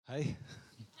Hey,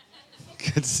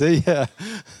 good to see you.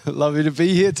 Lovely to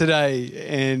be here today.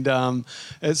 And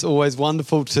it's always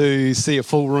wonderful to see a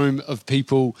full room of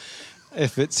people.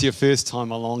 If it's your first time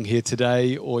along here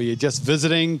today or you're just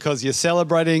visiting because you're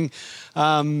celebrating.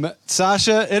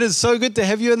 Sasha, it is so good to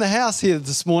have you in the house here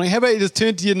this morning. How about you just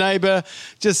turn to your neighbour,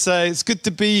 just say, it's good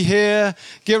to be here.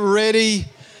 Get ready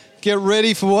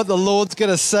for what the Lord's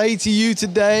going to say to you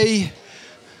today.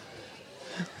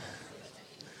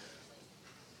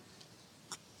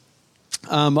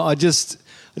 I just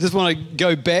want to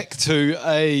go back to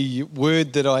a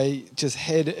word that I just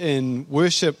had in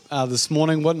worship this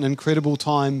morning. What an incredible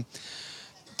time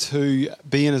to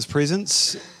be in His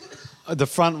presence. The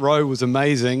front row was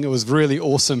amazing. It was really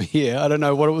awesome here. I don't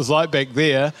know what it was like back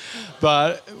there,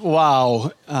 but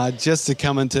wow, just to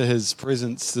come into His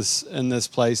presence in this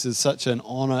place is such an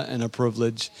honour and a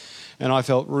privilege. And I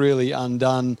felt really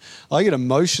undone. I get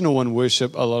emotional in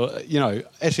worship a lot,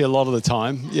 actually a lot of the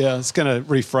time. Yeah, it's going to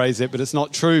rephrase that, but it's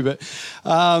not true. But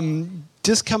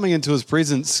just coming into His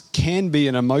presence can be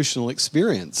an emotional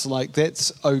experience. Like,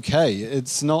 that's okay.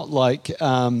 It's not like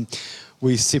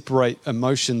we separate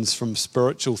emotions from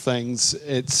spiritual things.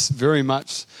 It's very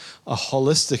much a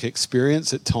holistic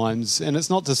experience at times. And it's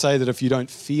not to say that if you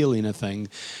don't feel anything,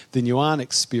 then you aren't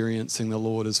experiencing the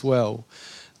Lord as well.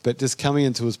 But just coming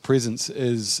into His presence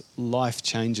is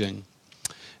life-changing,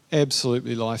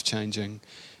 absolutely life-changing.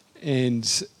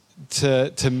 And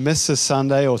to miss a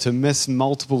Sunday or to miss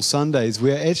multiple Sundays,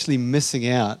 we're actually missing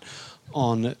out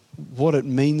on what it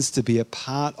means to be a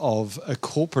part of a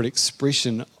corporate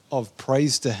expression of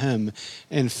praise to Him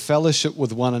and fellowship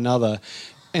with one another.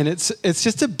 And it's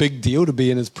just a big deal to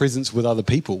be in His presence with other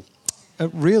people.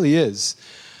 It really is.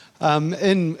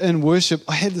 In worship,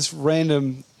 I had this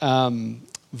random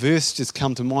verse just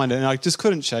come to mind and I just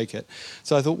couldn't shake it.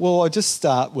 So I thought, well, I'll just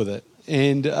start with it.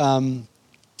 And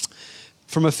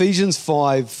from Ephesians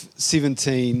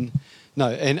 18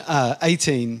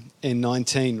 and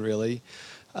 19 really.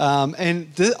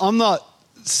 I'm not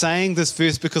saying this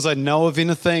verse because I know of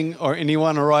anything or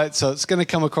anyone, all right? So it's going to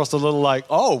come across a little like,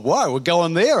 oh, whoa, we're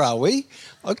going there, are we?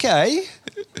 Okay.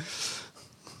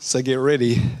 So get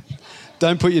ready.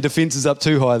 Don't put your defences up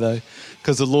too high though,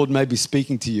 because the Lord may be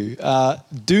speaking to you.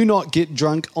 Do not get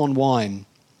drunk on wine,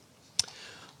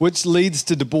 which leads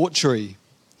to debauchery.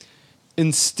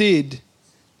 Instead,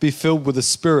 be filled with the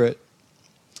Spirit,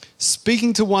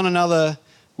 speaking to one another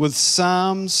with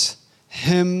psalms,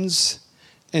 hymns,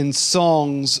 and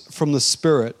songs from the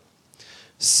Spirit.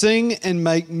 Sing and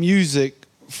make music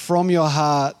from your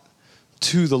heart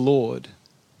to the Lord.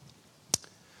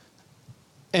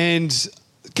 And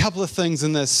a couple of things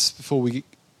in this before we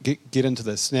get into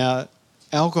this. Now,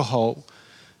 alcohol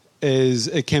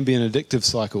it can be an addictive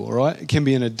cycle, all right? It can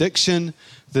be an addiction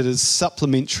that is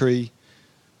supplementary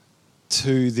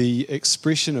to the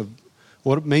expression of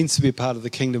what it means to be a part of the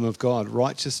kingdom of God,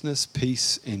 righteousness,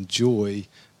 peace, and joy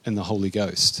in the Holy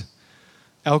Ghost.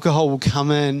 Alcohol will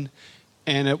come in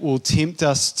and it will tempt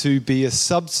us to be a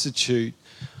substitute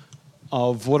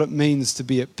of what it means to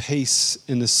be at peace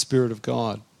in the Spirit of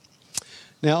God.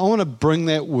 Now, I want to bring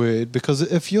that word because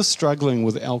if you're struggling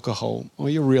with alcohol, or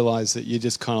you realize that you're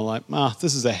just kind of like,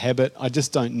 this is a habit I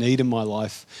just don't need in my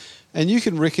life, and you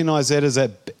can recognize that as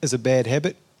a bad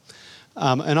habit.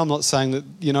 And I'm not saying that,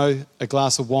 a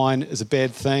glass of wine is a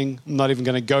bad thing. I'm not even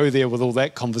going to go there with all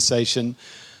that conversation.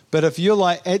 But if you're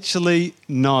like, actually,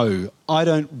 no, I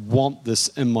don't want this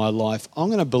in my life, I'm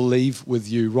going to believe with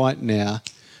you right now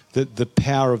that the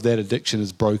power of that addiction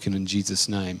is broken in Jesus'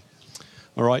 name.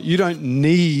 All right, you don't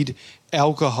need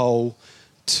alcohol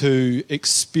to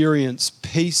experience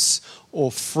peace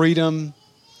or freedom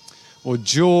or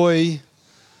joy.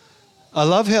 I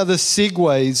love how this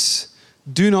segues,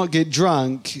 do not get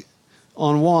drunk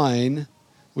on wine,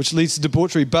 which leads to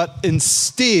debauchery, but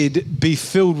instead be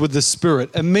filled with the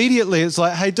Spirit. Immediately it's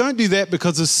like, hey, don't do that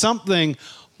because there's something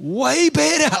way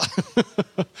better,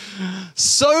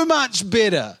 so much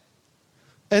better.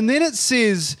 And then it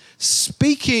says,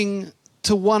 speaking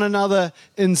to one another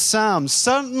in psalms.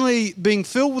 Suddenly being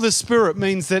filled with the Spirit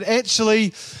means that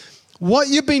actually what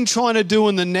you've been trying to do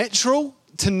in the natural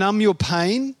to numb your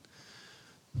pain,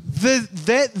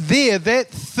 that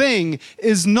thing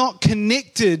is not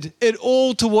connected at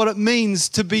all to what it means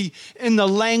to be in the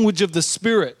language of the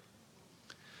Spirit.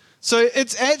 So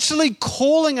it's actually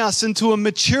calling us into a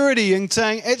maturity and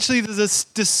saying, actually, there's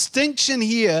a distinction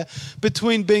here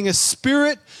between being a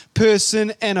spirit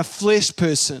person and a flesh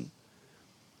person.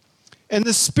 And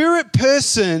the spirit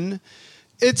person,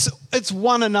 it's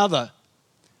one another.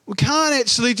 We can't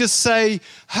actually just say,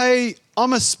 hey,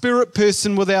 I'm a spirit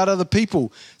person without other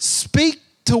people. Speak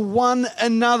to one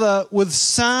another with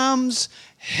psalms,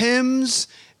 hymns,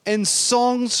 and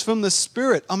songs from the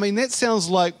Spirit. I mean, that sounds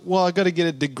like, well, I've got to get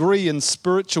a degree in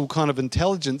spiritual kind of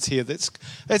intelligence here. That's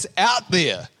out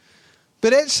there.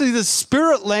 But actually, the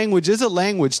Spirit language is a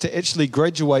language to actually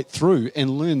graduate through and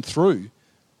learn through.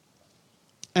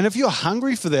 And if you're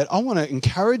hungry for that, I want to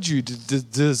encourage you to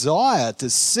desire, to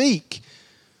seek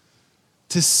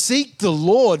the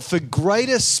Lord for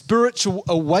greater spiritual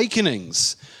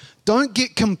awakenings. Don't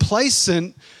get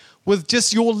complacent with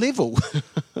just your level.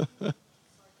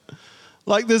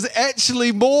 Like, there's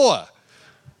actually more.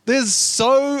 There's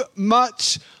so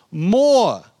much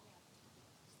more.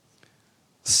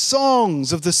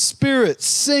 Songs of the Spirit,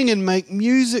 sing and make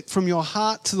music from your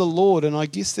heart to the Lord. And I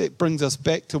guess that brings us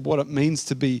back to what it means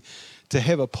to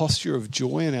have a posture of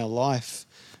joy in our life.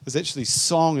 Is actually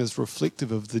song is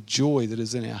reflective of the joy that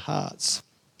is in our hearts.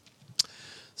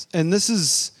 And this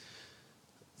is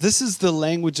the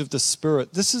language of the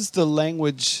Spirit. This is the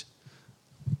language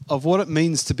of what it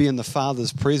means to be in the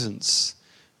Father's presence.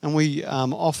 And we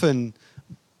often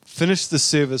finish the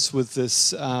service with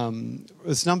this,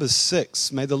 it's number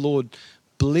 6. May the Lord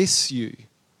bless you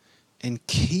and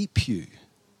keep you.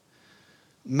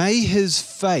 May his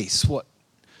face,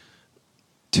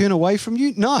 turn away from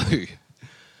you? No.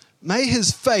 May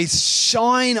his face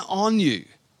shine on you.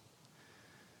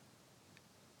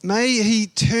 May he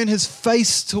turn his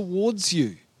face towards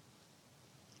you.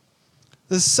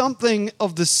 There's something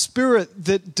of the Spirit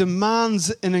that demands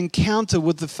an encounter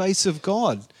with the face of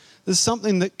God. There's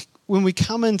something that when we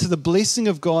come into the blessing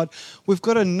of God, we've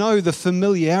got to know the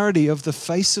familiarity of the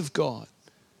face of God.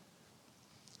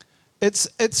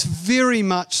 It's very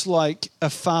much like a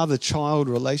father-child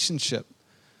relationship.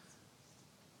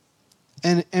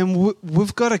 And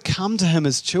we've got to come to him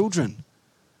as children.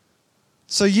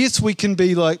 So yes, we can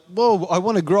be like, whoa, I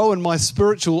want to grow in my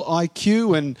spiritual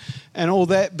IQ and all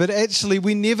that, but actually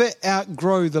we never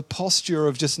outgrow the posture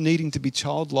of just needing to be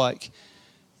childlike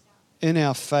in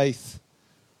our faith.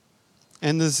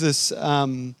 And there's this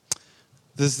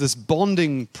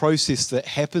bonding process that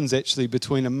happens actually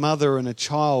between a mother and a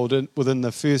child within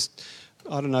the first,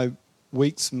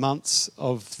 weeks, months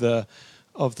of the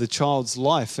child's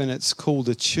life, and it's called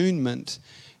attunement.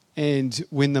 And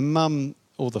when the mum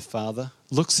or the father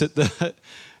looks at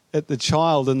the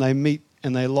child and they meet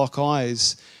and they lock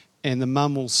eyes, and the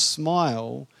mum will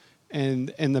smile,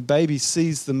 and the baby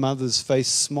sees the mother's face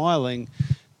smiling,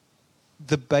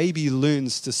 the baby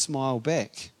learns to smile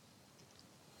back.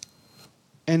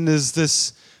 And there's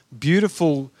this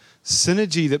beautiful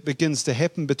synergy that begins to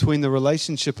happen between the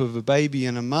relationship of a baby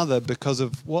and a mother because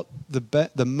of what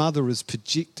the mother is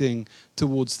projecting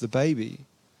towards the baby.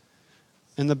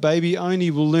 And the baby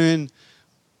only will learn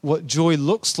what joy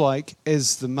looks like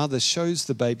as the mother shows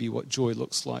the baby what joy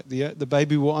looks like. The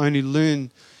baby will only learn,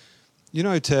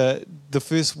 to the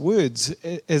first words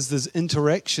as there's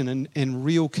interaction and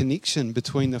real connection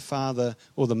between the father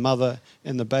or the mother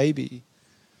and the baby.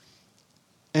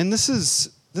 And this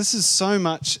is so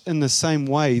much in the same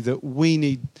way that we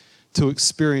need to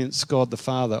experience God the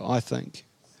Father, I think.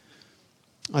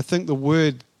 I think the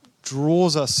Word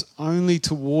draws us only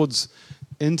towards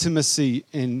intimacy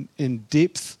and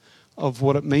depth of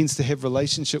what it means to have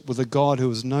relationship with a God who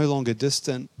is no longer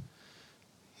distant.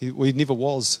 He never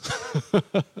was.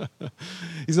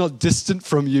 He's not distant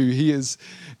from you. He is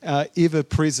our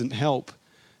ever-present help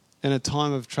in a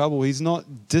time of trouble. He's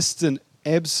not distant,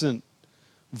 absent,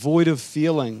 void of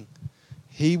feeling.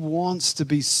 He wants to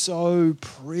be so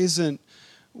present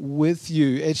with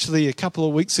you. Actually, a couple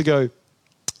of weeks ago,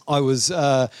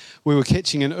 we were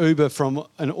catching an Uber from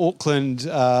an Auckland,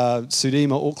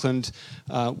 Sudima, Auckland.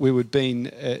 We had been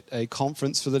at a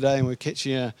conference for the day, and we were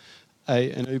catching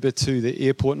an Uber to the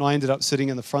airport. And I ended up sitting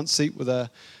in the front seat with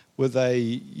a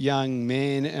young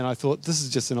man, and I thought, this is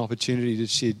just an opportunity to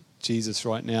share Jesus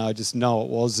right now. I just know it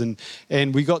was,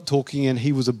 and we got talking, and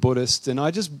he was a Buddhist, and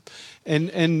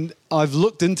I've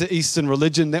looked into Eastern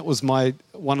religion. That was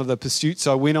one of the pursuits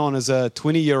I went on as a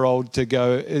 20-year-old to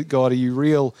go, God, are you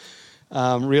real?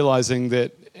 Realizing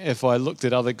that if I looked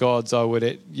at other gods, I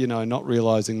would, not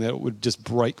realizing that it would just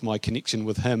break my connection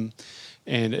with him,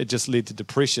 and it just led to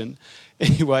depression.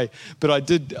 Anyway, but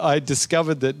I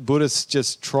discovered that Buddhists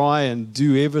just try and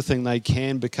do everything they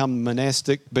can, become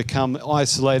monastic, become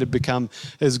isolated, become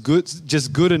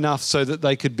just good enough so that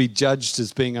they could be judged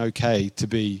as being okay to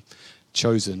be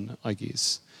chosen, I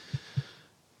guess.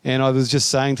 And I was just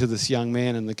saying to this young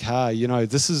man in the car,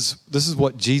 this is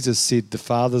what Jesus said the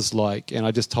Father's like. And I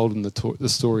just told him the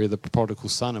story of the prodigal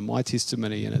son in my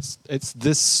testimony. And it's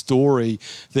this story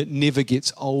that never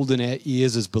gets old in our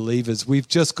ears as believers. We've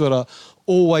just got to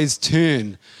always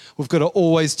turn. We've got to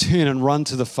always turn and run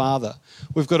to the Father.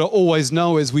 We've got to always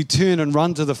know as we turn and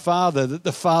run to the Father that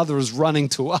the Father is running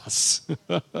to us.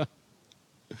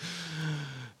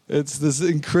 It's this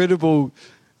incredible,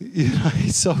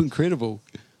 he's so incredible.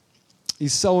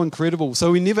 He's so incredible.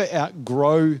 So we never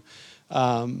outgrow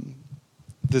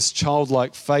this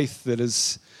childlike faith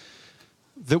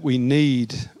that we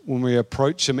need when we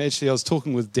approach him. Actually, I was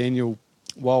talking with Daniel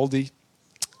Wildy,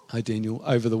 hi Daniel,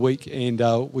 over the week, and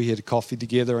we had a coffee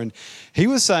together, and he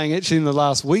was saying actually in the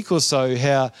last week or so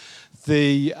how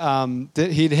that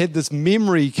he'd had this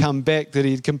memory come back that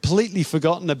he'd completely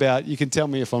forgotten about. You can tell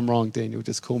me if I'm wrong, Daniel,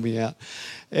 just call me out.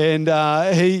 And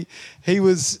he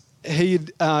was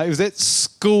at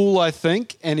school, I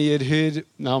think, and he had heard,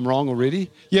 no, I'm wrong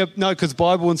already. Yeah, no, because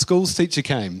Bible in school's teacher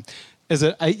came. Is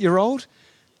it 8-year-old?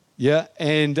 Yeah,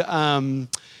 and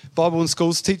Bible in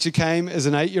school's teacher came as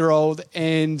an 8-year-old,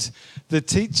 and the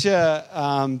teacher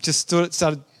just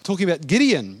started talking about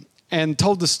Gideon and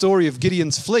told the story of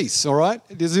Gideon's fleece, all right?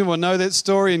 Does anyone know that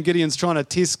story? And Gideon's trying to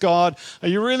test God. Are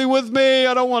you really with me?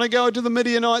 I don't want to go to the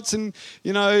Midianites and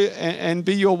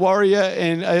be your warrior.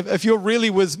 And if you're really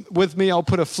with me, I'll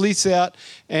put a fleece out.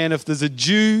 And if there's a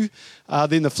dew,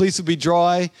 then the fleece will be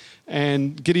dry.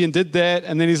 And Gideon did that.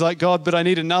 And then he's like, God, but I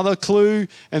need another clue.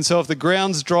 And so if the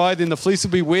ground's dry, then the fleece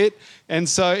will be wet. And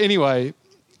so anyway,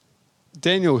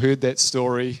 Daniel heard that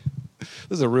story.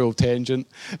 This is a real tangent.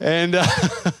 And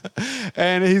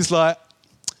and he's like,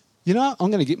 I'm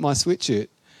going to get my sweatshirt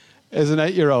as an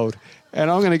 8-year-old,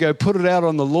 and I'm going to go put it out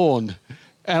on the lawn,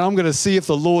 and I'm going to see if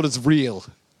the Lord is real.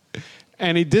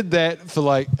 And he did that for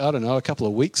a couple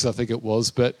of weeks, I think it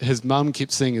was, but his mum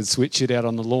kept seeing his sweatshirt out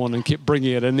on the lawn and kept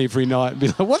bringing it in every night and be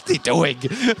like, what's he doing?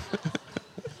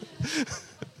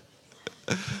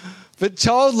 But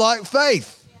childlike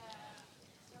faith.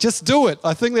 Just do it.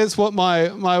 I think that's what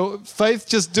my faith,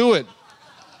 just do it.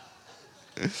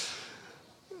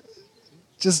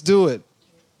 Just do it.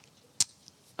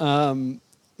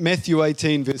 Matthew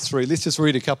 18, verse 3. Let's just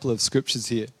read a couple of scriptures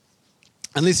here.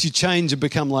 Unless you change and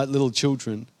become like little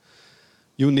children,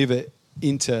 you'll never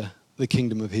enter the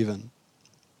kingdom of heaven.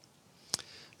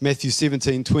 Matthew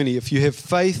 17:20. If you have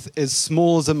faith as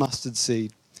small as a mustard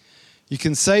seed, you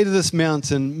can say to this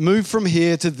mountain, move from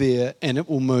here to there, and it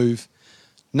will move.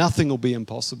 Nothing will be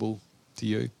impossible to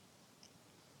you.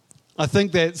 I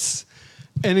think that's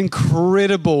an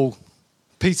incredible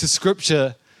piece of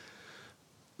scripture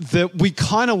that we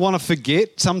kind of want to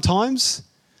forget sometimes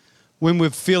when we're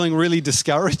feeling really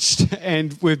discouraged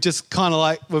and we've just kind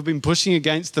of we've been pushing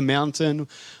against the mountain,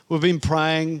 we've been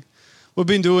praying, we've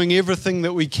been doing everything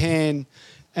that we can,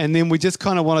 and then we just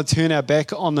kind of want to turn our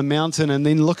back on the mountain and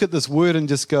then look at this word and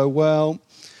just go, well,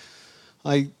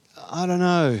 I don't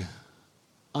know.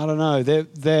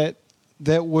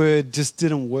 That word just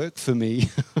didn't work for me.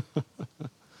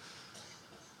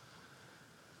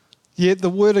 Yet the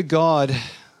word of God,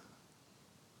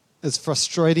 as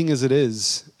frustrating as it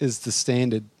is the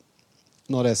standard,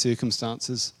 not our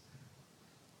circumstances.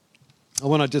 I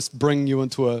want to just bring you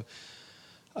into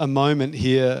a moment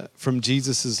here from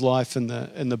Jesus' life in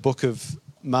the book of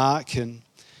Mark, and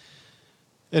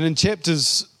in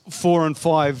chapters 4 and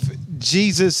 5,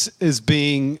 Jesus is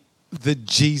being the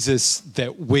Jesus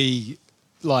that we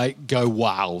go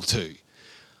wow to.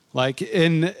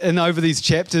 In over these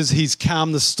chapters, he's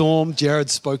calmed the storm. Jared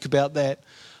spoke about that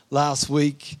last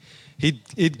week.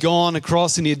 He'd gone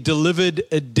across and he had delivered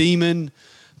a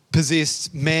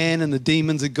demon-possessed man, and the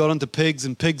demons had got into pigs,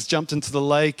 and pigs jumped into the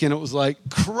lake, and it was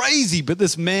crazy. But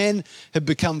this man had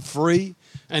become free,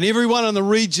 and everyone in the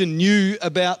region knew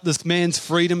about this man's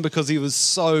freedom because he was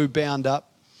so bound up.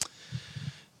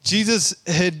 Jesus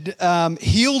had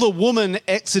healed a woman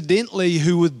accidentally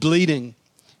who was bleeding.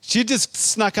 She just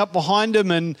snuck up behind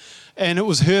him, and it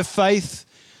was her faith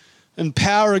and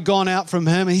power had gone out from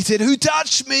him. And he said, "Who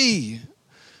touched me?"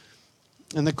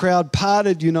 And the crowd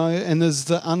parted, and there's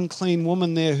the unclean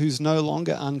woman there who's no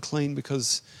longer unclean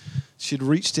because she'd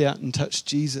reached out and touched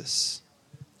Jesus.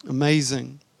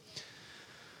 Amazing.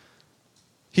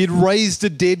 He'd raised a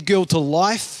dead girl to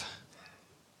life.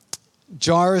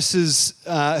 Jairus,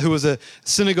 who was a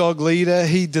synagogue leader,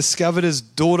 he discovered his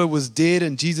daughter was dead,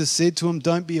 and Jesus said to him,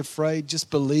 "Don't be afraid, just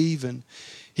believe." And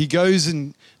he goes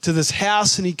into this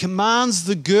house and he commands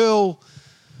the girl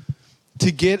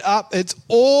to get up. It's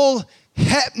all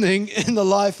happening in the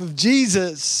life of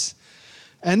Jesus.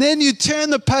 And then you turn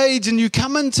the page and you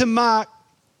come into Mark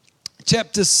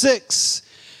chapter 6,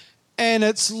 and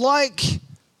it's like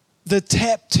the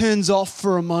tap turns off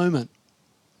for a moment.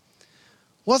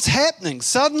 What's happening?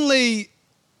 Suddenly,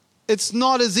 it's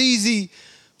not as easy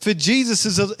for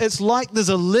Jesus. It's like there's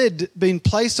a lid being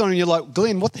placed on, and you're like,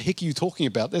 Glenn, what the heck are you talking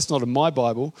about? That's not in my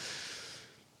Bible.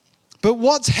 But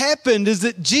what's happened is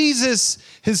that Jesus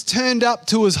has turned up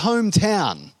to his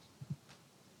hometown.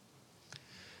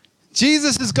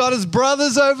 Jesus has got his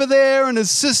brothers over there and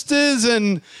his sisters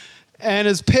and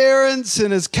his parents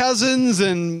and his cousins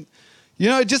and,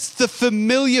 just the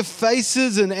familiar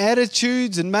faces and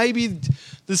attitudes. And maybe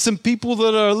there's some people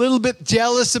that are a little bit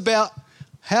jealous about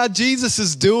how Jesus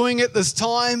is doing at this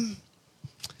time.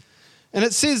 And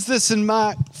it says this in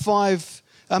Mark 6,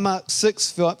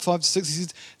 5 to 6, he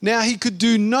says, now he could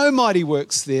do no mighty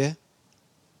works there.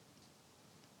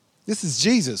 This is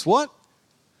Jesus. What?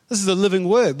 This is the living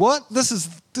word. What? This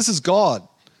is God.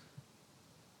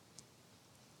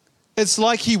 It's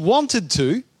like he wanted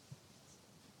to,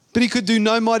 but he could do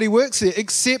no mighty works there,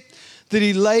 except that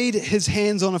he laid his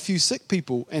hands on a few sick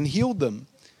people and healed them.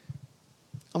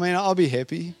 I mean, I'll be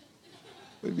happy.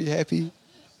 We'd be happy.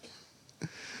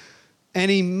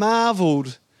 And he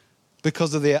marveled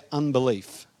because of their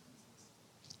unbelief.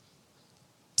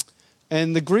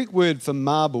 And the Greek word for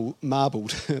marveled,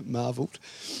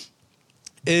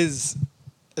 is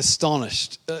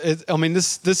astonished.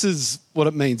 This is what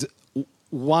it means.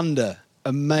 Wonder,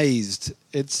 amazed.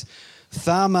 It's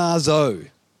thaumazo.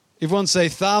 Everyone say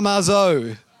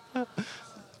thaumazo.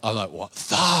 I'm like, what?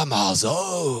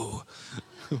 Thaumazo.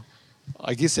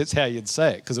 I guess that's how you'd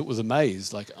say it, because it was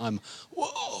amazed. Like,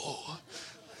 whoa.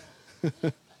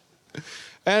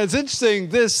 And it's interesting,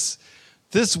 this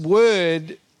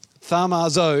word,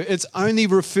 thaumazo, it's only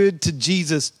referred to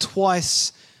Jesus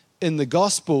twice in the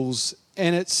Gospels,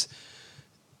 and it's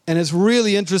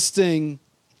really interesting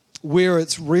where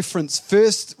it's referenced.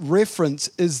 First reference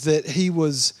is that he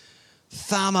was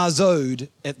thaumazoed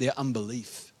at their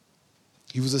unbelief.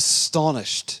 He was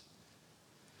astonished.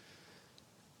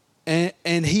 And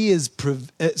it's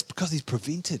because he's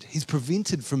prevented. He's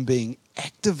prevented from being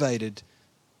activated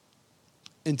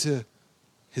into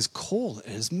his call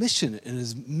and his mission and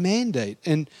his mandate.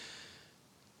 And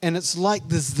it's like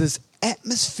this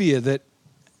atmosphere that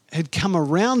had come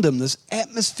around him, this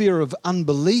atmosphere of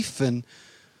unbelief, and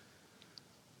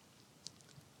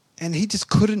he just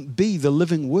couldn't be the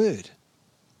living word.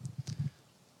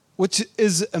 Which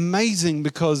is amazing,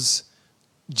 because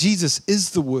Jesus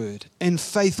is the word and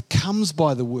faith comes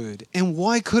by the word. And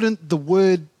why couldn't the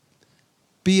word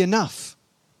be enough?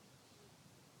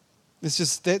 It's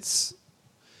just, that's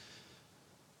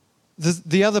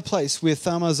the other place where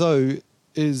thaumazo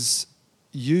is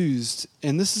used,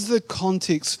 and this is the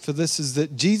context for this, is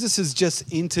that Jesus has just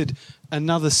entered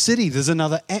another city. There's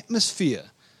another atmosphere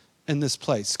in this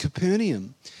place,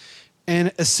 Capernaum.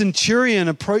 And a centurion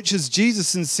approaches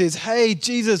Jesus and says, hey,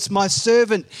 Jesus, my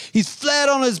servant, he's flat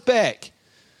on his back.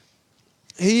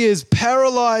 He is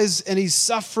paralyzed and he's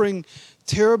suffering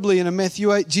terribly. And in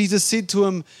Matthew 8, Jesus said to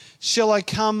him, shall I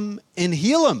come and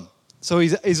heal him? So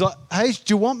he's like, hey,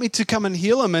 do you want me to come and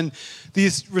heal him? And the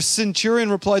centurion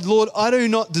replied, Lord, I do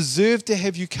not deserve to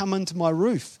have you come into my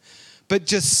roof, but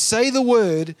just say the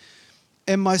word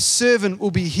and my servant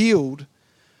will be healed.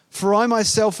 For I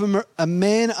myself am a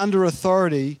man under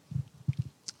authority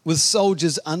with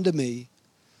soldiers under me.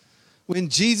 When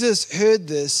Jesus heard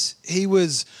this, he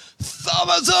was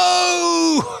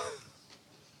thaumazo!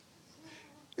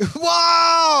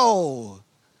 Wow!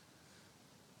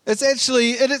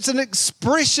 It's an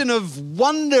expression of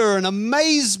wonder and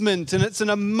amazement, and it's an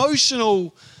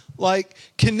emotional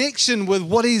connection with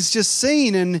what he's just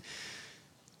seen. And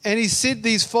he said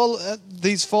these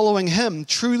following him,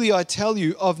 truly I tell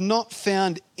you, I've not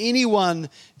found anyone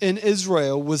in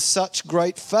Israel with such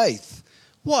great faith.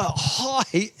 What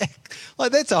high,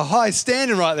 that's a high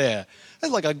standard right there.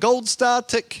 That's like a gold star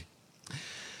tick.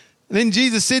 And then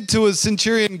Jesus said to his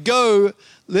centurion, go,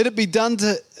 let it be done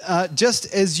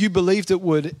just as you believed it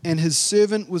would. And his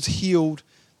servant was healed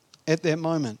at that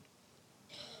moment.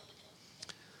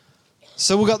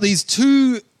 So we've got these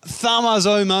two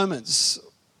thaumazo moments,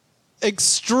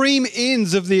 extreme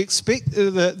ends of the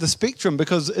spectrum,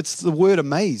 because it's the word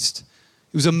amazed.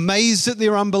 He was amazed at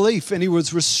their unbelief, and he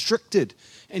was restricted,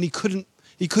 and he couldn't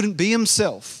be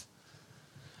himself.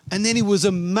 And then he was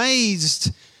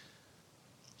amazed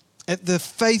at the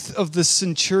faith of the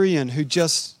centurion, who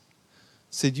just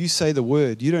said, you say the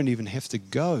word, you don't even have to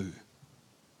go.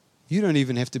 You don't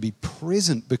even have to be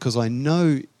present, because I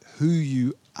know who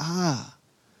you are.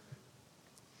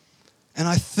 And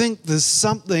I think there's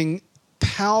something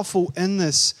powerful in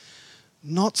this,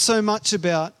 not so much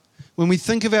about when we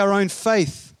think of our own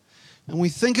faith and we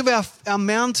think of our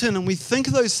mountain and we think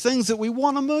of those things that we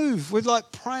want to move, we're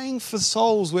like praying for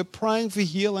souls, we're praying for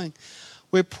healing,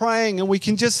 we're praying and we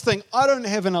can just think, I don't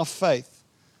have enough faith.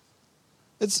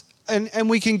 And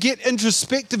we can get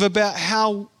introspective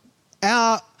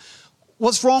about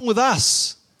what's wrong with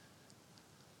us.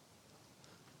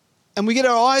 And we get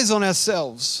our eyes on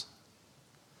ourselves.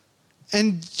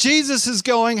 And Jesus is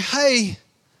going, hey,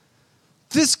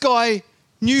 this guy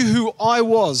knew who I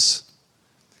was.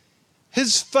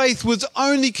 His faith was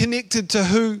only connected to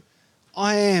who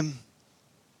I am.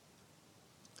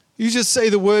 You just say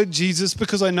the word, Jesus,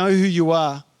 because I know who you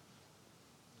are.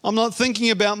 I'm not thinking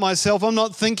about myself. I'm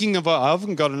not thinking of, I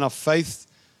haven't got enough faith.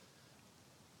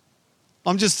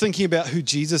 I'm just thinking about who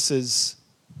Jesus is.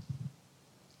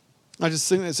 I just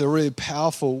think that's a really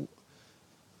powerful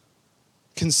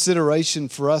consideration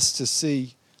for us to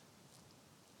see.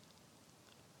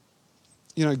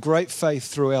 You know, great faith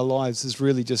through our lives is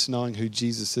really just knowing who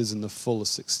Jesus is in the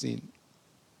fullest extent.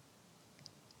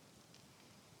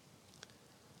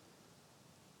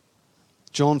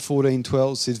 John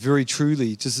 14:12 says, very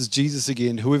truly, just as Jesus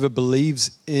again, whoever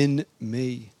believes in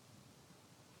me.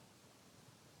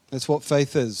 That's what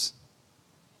faith is.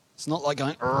 It's not like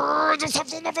going, I just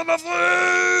have enough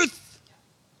faith.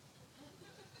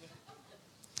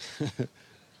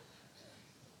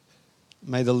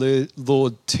 May the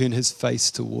Lord turn his face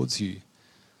towards you.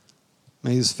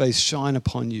 May his face shine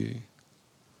upon you.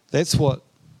 This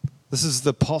is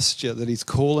the posture that he's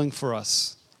calling for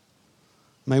us.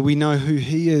 May we know who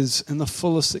he is in the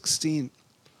fullest extent.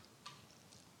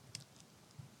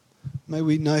 May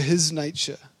we know his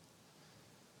nature.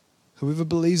 Whoever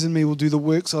believes in me will do the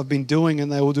works I've been doing,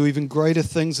 and they will do even greater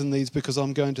things than these because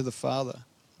I'm going to the Father.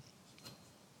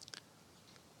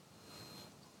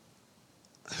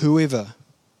 Whoever,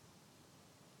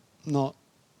 not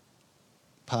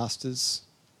pastors,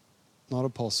 not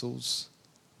apostles,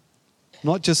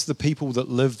 not just the people that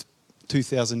lived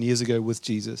 2,000 years ago with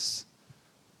Jesus.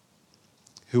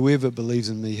 Whoever believes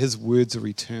in me, his words are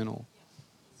eternal.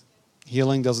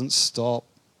 Healing doesn't stop.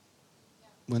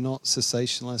 We're not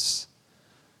cessationalists.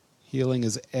 Healing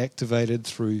is activated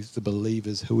through the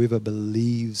believers. Whoever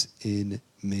believes in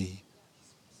me.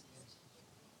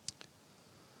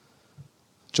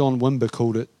 John Wimber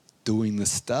called it doing the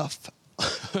stuff.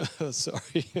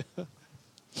 Sorry.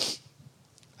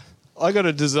 I got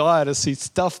a desire to see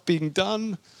stuff being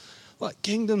done, like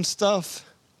kingdom stuff.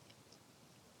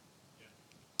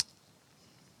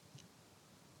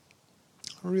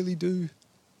 I really do.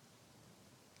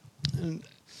 And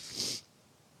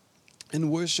in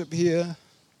worship here,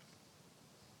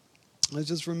 I was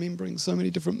just remembering so many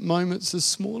different moments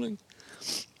this morning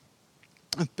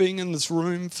of being in this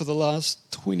room for the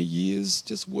last 20 years,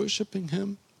 just worshiping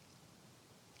him.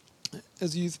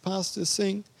 As youth pastors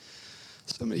sing,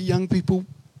 so many young people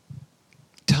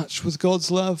touched with God's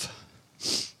love.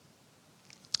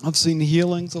 I've seen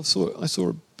healings. I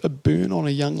saw a burn on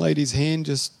a young lady's hand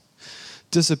just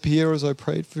disappear as I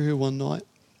prayed for her one night.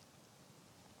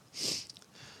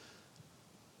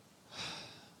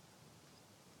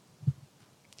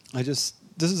 This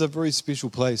is a very special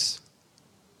place.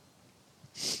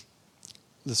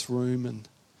 This room and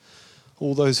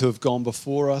all those who have gone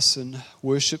before us and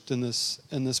worshipped in this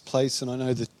place. And I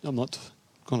know that I'm not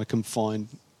going to confine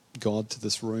God to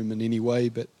this room in any way,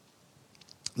 but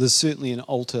there's certainly an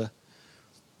altar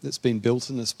that's been built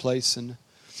in this place, and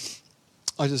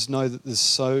I just know that there's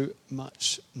so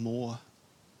much more.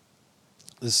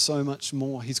 There's so much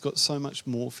more. He's got so much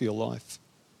more for your life.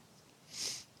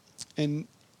 And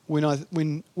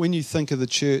when you think of the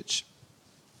church,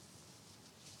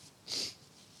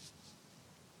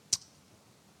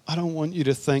 I don't want you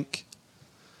to think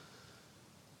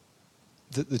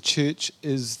that the church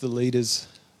is the leaders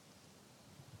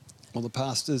or the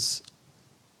pastors.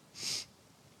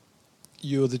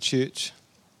 You're the church.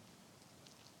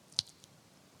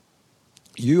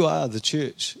 You are the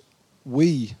church.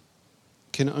 We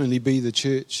can only be the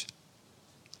church.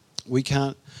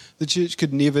 The church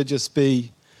could never just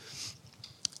be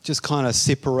just kind of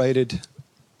separated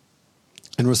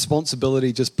and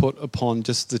responsibility just put upon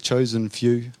just the chosen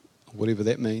few, whatever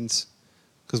that means,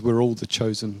 because we're all the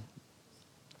chosen.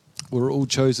 We're all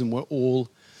chosen. We're all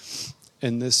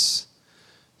in this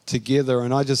together.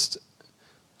 And I don't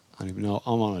even know,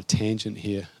 I'm on a tangent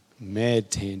here,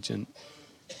 mad tangent.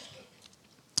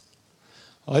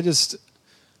 I just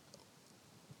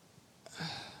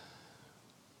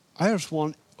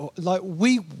want,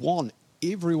 we want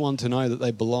everyone to know that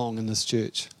they belong in this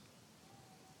church.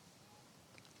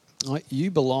 Like,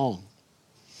 you belong.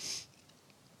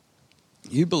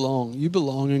 You belong. You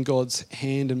belong in God's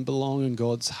hand and belong in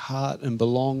God's heart and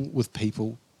belong with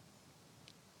people.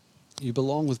 You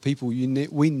belong with people.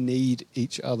 We need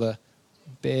each other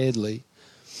badly.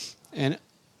 And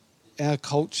our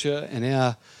culture and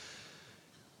our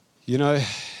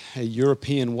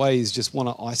European ways just want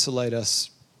to isolate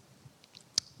us.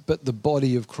 But the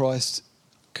body of Christ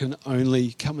can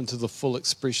only come into the full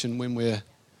expression when we're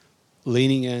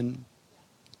leaning in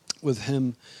with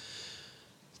Him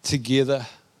together.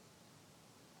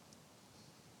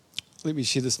 Let me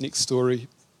share this next story,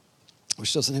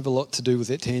 which doesn't have a lot to do with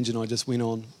that tangent I just went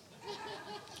on.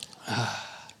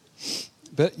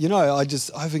 But,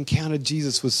 I've encountered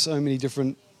Jesus with so many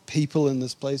different people in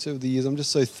this place over the years. I'm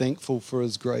just so thankful for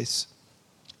His grace.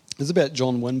 It's about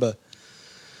John Wimber.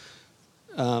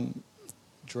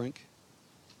 Drink.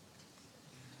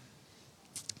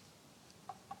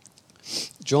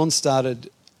 John started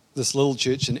this little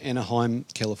church in Anaheim,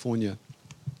 California,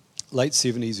 late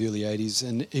 70s, early 80s,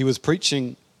 and he was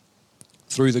preaching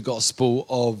through the Gospel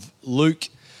of Luke.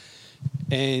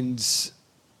 And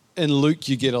in Luke,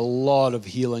 you get a lot of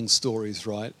healing stories,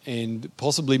 right? And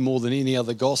possibly more than any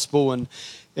other gospel.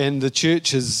 And the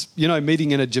church is,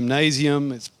 meeting in a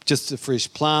gymnasium. It's just a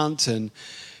fresh plant.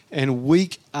 And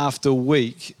week after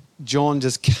week, John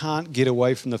just can't get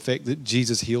away from the fact that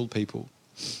Jesus healed people.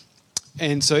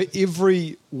 And so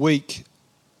every week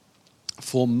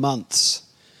for months,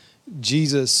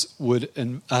 John would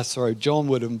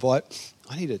invite,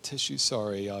 I need a tissue,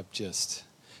 sorry, I just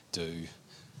do.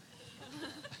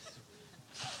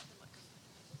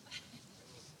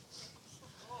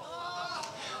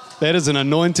 That is an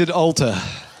anointed altar.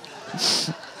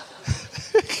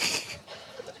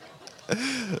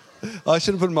 I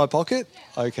should have put it in my pocket?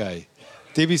 Okay.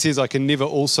 Debbie says I can never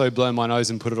also blow my nose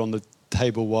and put it on the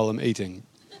table while I'm eating.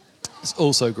 It's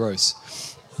also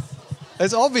gross.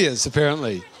 It's obvious,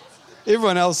 apparently.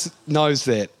 Everyone else knows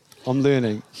that. I'm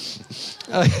learning.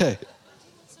 Okay.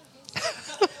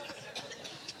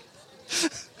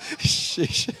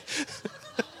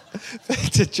 Back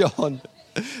to John.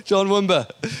 John Wimber.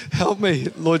 Help me,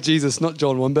 Lord Jesus, not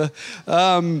John Wimber.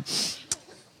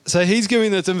 So he's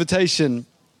giving this invitation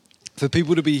for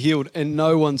people to be healed, and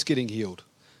no one's getting healed.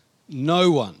 No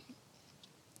one.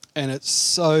 And it's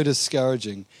so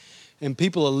discouraging. And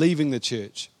people are leaving the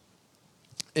church.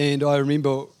 And I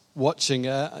remember watching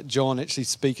John actually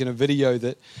speak in a video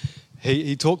that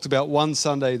he talked about one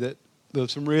Sunday that there were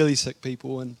some really sick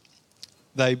people and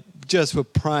they just were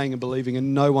praying and believing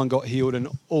and no one got healed, and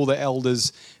all the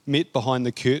elders met behind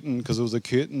the curtain because there was a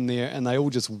curtain there, and they all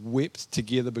just wept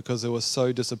together because they were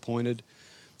so disappointed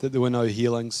that there were no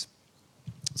healings.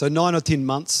 So 9 or 10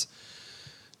 months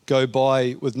go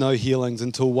by with no healings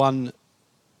until one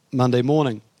Monday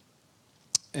morning.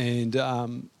 And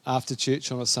after church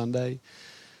on a Sunday,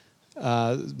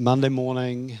 Monday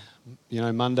morning,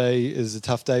 Monday is a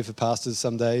tough day for pastors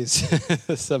some days,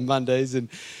 some Mondays, and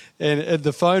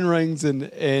the phone rings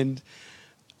and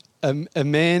a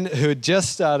man who had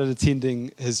just started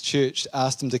attending his church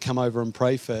asked him to come over and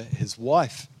pray for his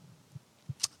wife.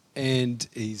 And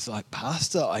he's like,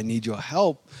 Pastor, I need your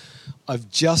help. I've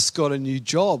just got a new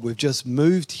job. We've just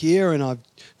moved here and I've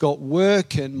got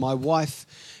work, and my wife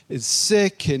is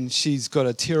sick and she's got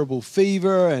a terrible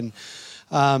fever and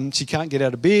she can't get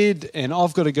out of bed, and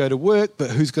I've got to go to work, but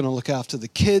who's going to look after the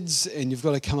kids? And you've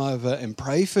got to come over and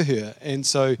pray for her. And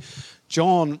so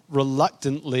John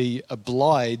reluctantly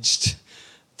obliged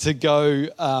to go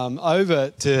over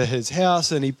to his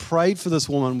house, and he prayed for this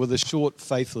woman with a short,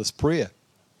 faithless prayer.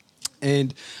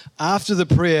 And after the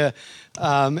prayer,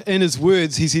 in his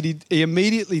words, he said he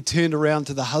immediately turned around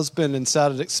to the husband and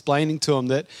started explaining to him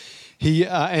that he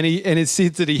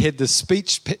said that he had the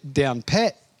speech down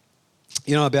pat,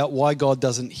 about why God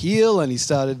doesn't heal. And he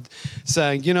started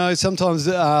saying, sometimes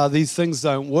these things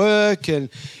don't work, and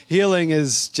healing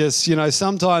is just,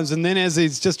 sometimes. And then as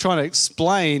he's just trying to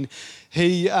explain,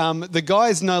 the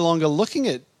guy's no longer looking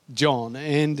at John,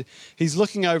 and he's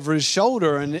looking over his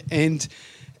shoulder, and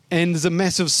there's a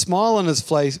massive smile on his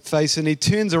face, and he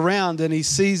turns around and he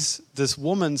sees this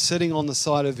woman sitting on the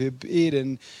side of her bed,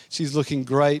 and she's looking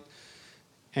great.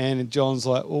 And John's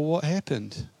like, well, what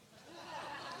happened?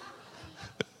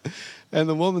 And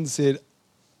the woman said,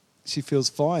 she feels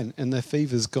fine and the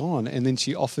fever's gone. And then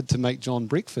she offered to make John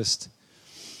breakfast.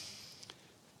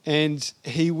 And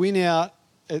he went out,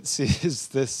 it says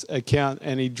this account,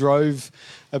 and he drove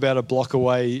about a block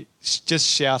away just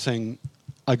shouting,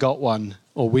 I got one,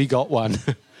 or we got one.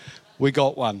 We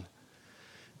got one.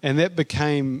 And that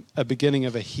became a beginning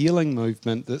of a healing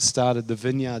movement that started the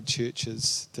Vineyard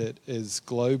Churches that is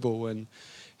global. And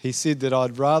He said that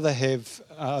I'd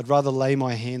rather lay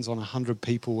my hands on 100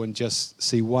 people and just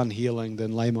see one healing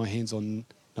than lay my hands on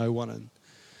no one and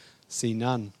see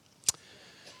none.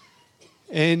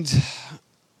 And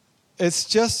it's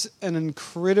just an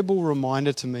incredible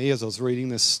reminder to me as I was reading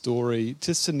this story,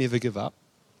 just to never give up.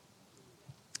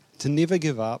 To never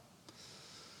give up.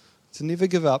 To never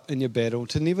give up in your battle.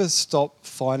 To never stop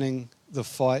fighting the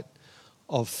fight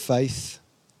of faith.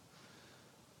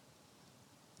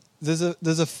 There's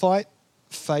a fight,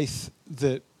 faith,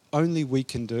 that only we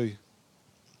can do.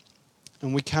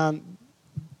 And we can't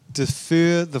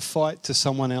defer the fight to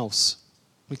someone else.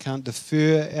 We can't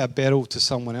defer our battle to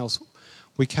someone else.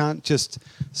 We can't just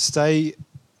stay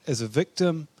as a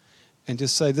victim and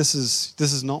just say, this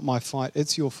is not my fight,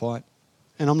 it's your fight.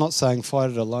 And I'm not saying fight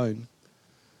it alone.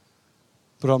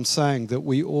 But I'm saying that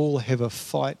we all have a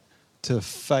fight to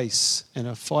face and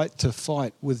a fight to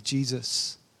fight with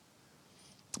Jesus.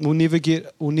 We'll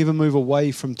never move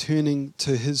away from turning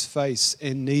to his face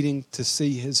and needing to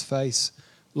see his face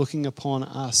looking upon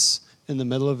us in the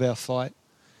middle of our fight.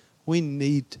 We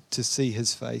need to see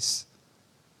his face.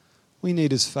 We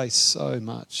need his face so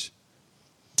much.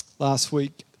 Last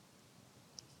week,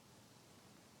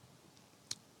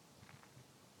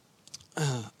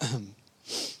 I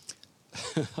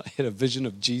had a vision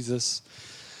of Jesus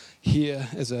here,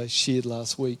 as I shared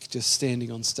last week, just standing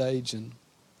on stage and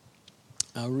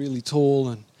really tall,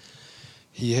 and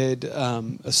he had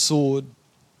a sword,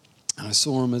 and I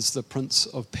saw him as the Prince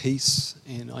of Peace,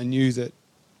 and I knew that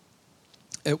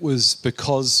it was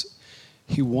because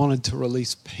he wanted to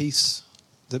release peace,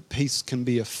 that peace can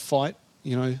be a fight,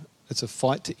 it's a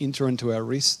fight to enter into our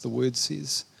rest, the word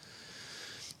says.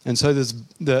 And so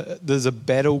there's a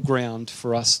battleground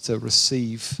for us to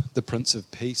receive the Prince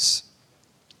of Peace.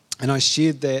 And I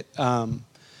shared that on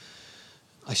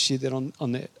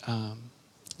that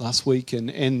last week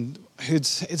and heard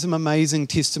some amazing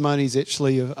testimonies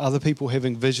actually of other people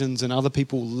having visions and other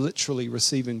people literally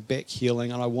receiving back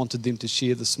healing, and I wanted them to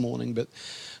share this morning, but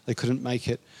they couldn't make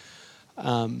it.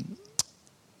 And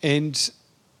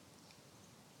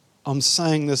I'm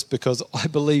saying this because I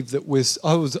believe that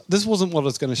this wasn't what I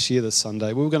was going to share this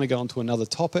Sunday. We were going to go on to another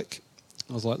topic.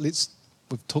 I was like,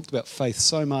 we've talked about faith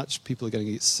so much, people are going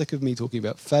to get sick of me talking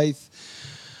about faith.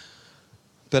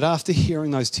 But after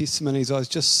hearing those testimonies, I was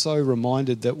just so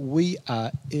reminded that we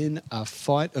are in a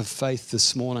fight of faith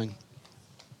this morning.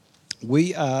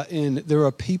 There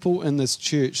are people in this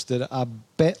church that are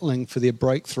battling for their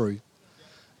breakthrough.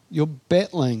 You're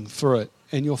battling for it,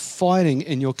 and you're fighting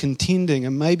and you're contending,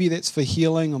 and maybe that's for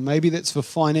healing, or maybe that's for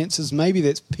finances, maybe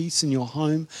that's peace in your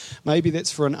home, maybe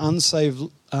that's for an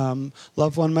unsaved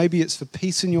loved one, maybe it's for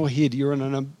peace in your head. You're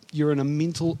in a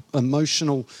mental,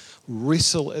 emotional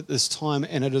wrestle at this time,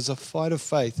 and it is a fight of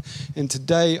faith. And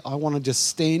today I want to just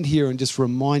stand here and just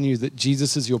remind you that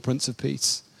Jesus is your Prince of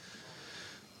Peace,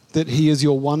 that he is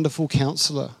your wonderful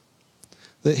counselor,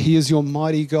 that he is your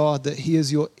mighty God, that he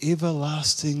is your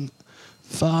everlasting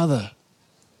Father,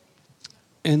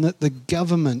 and that the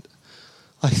government,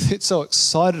 I get so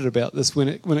excited about this when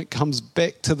it comes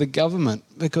back to the government,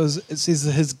 because it says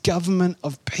that his government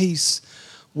of peace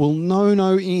will know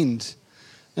no end.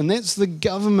 And that's the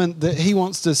government that he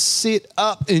wants to set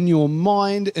up in your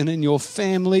mind and in your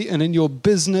family and in your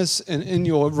business and in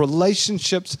your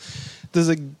relationships. There's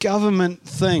a government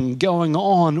thing going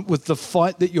on with the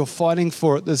fight that you're fighting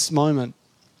for at this moment.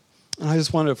 And I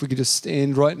just wonder if we could just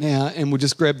stand right now and we'll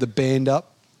just grab the band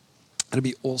up. It'll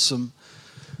be awesome.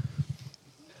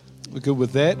 We're good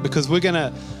with that, because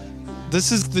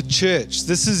this is the church.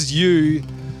 This is you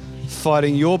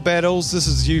fighting your battles. This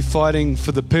is you fighting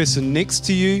for the person next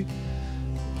to you.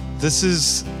 This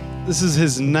is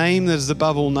his name that is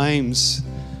above all names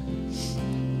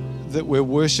that we're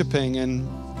worshiping, and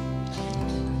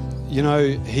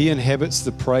he inhabits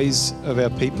the praise of our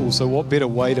people. So what better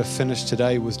way to finish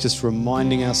today was just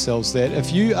reminding ourselves that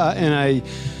if you are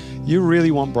you really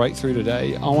want breakthrough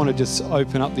today, I want to just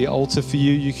open up the altar for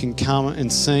you. You can come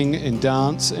and sing and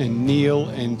dance and kneel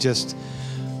and just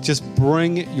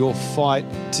bring your fight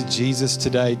to Jesus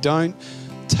today. Don't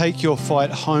take your fight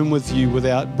home with you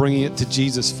without bringing it to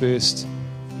Jesus first.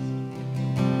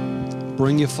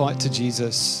 Bring your fight to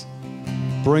Jesus.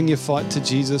 Bring your fight to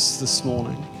Jesus this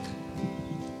morning.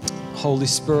 Holy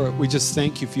Spirit, we just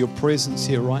thank you for your presence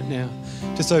here right now.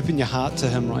 Just open your heart to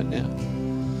him right now.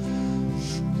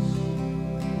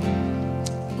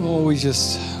 Oh, we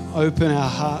just open our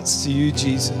hearts to you,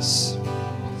 Jesus.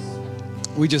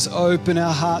 We just open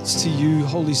our hearts to you,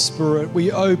 Holy Spirit.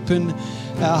 We open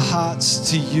our hearts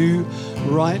to you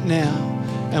right now.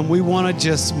 And we want to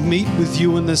just meet with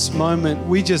you in this moment.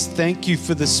 We just thank you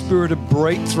for the spirit of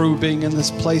breakthrough being in this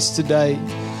place today.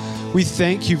 We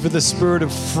thank you for the spirit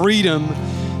of freedom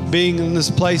being in this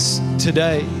place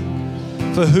today.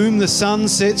 For whom the Son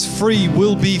sets free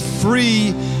will be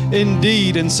free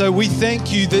indeed. And so we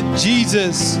thank you that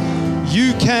Jesus,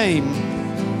 you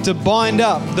came to bind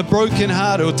up the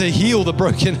brokenhearted, or to heal the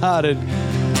brokenhearted.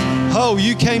 Oh,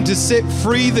 you came to set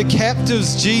free the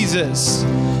captives, Jesus.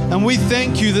 And we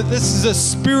thank you that this is a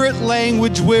spirit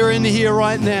language we're in here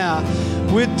right now.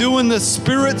 We're doing the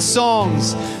spirit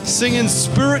songs, singing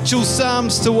spiritual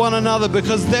psalms to one another,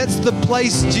 because that's the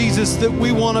place, Jesus, that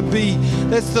we want to be.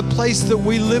 That's the place that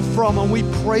we live from, and we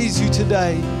praise you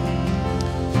today.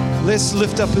 Let's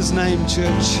lift up his name,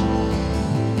 church.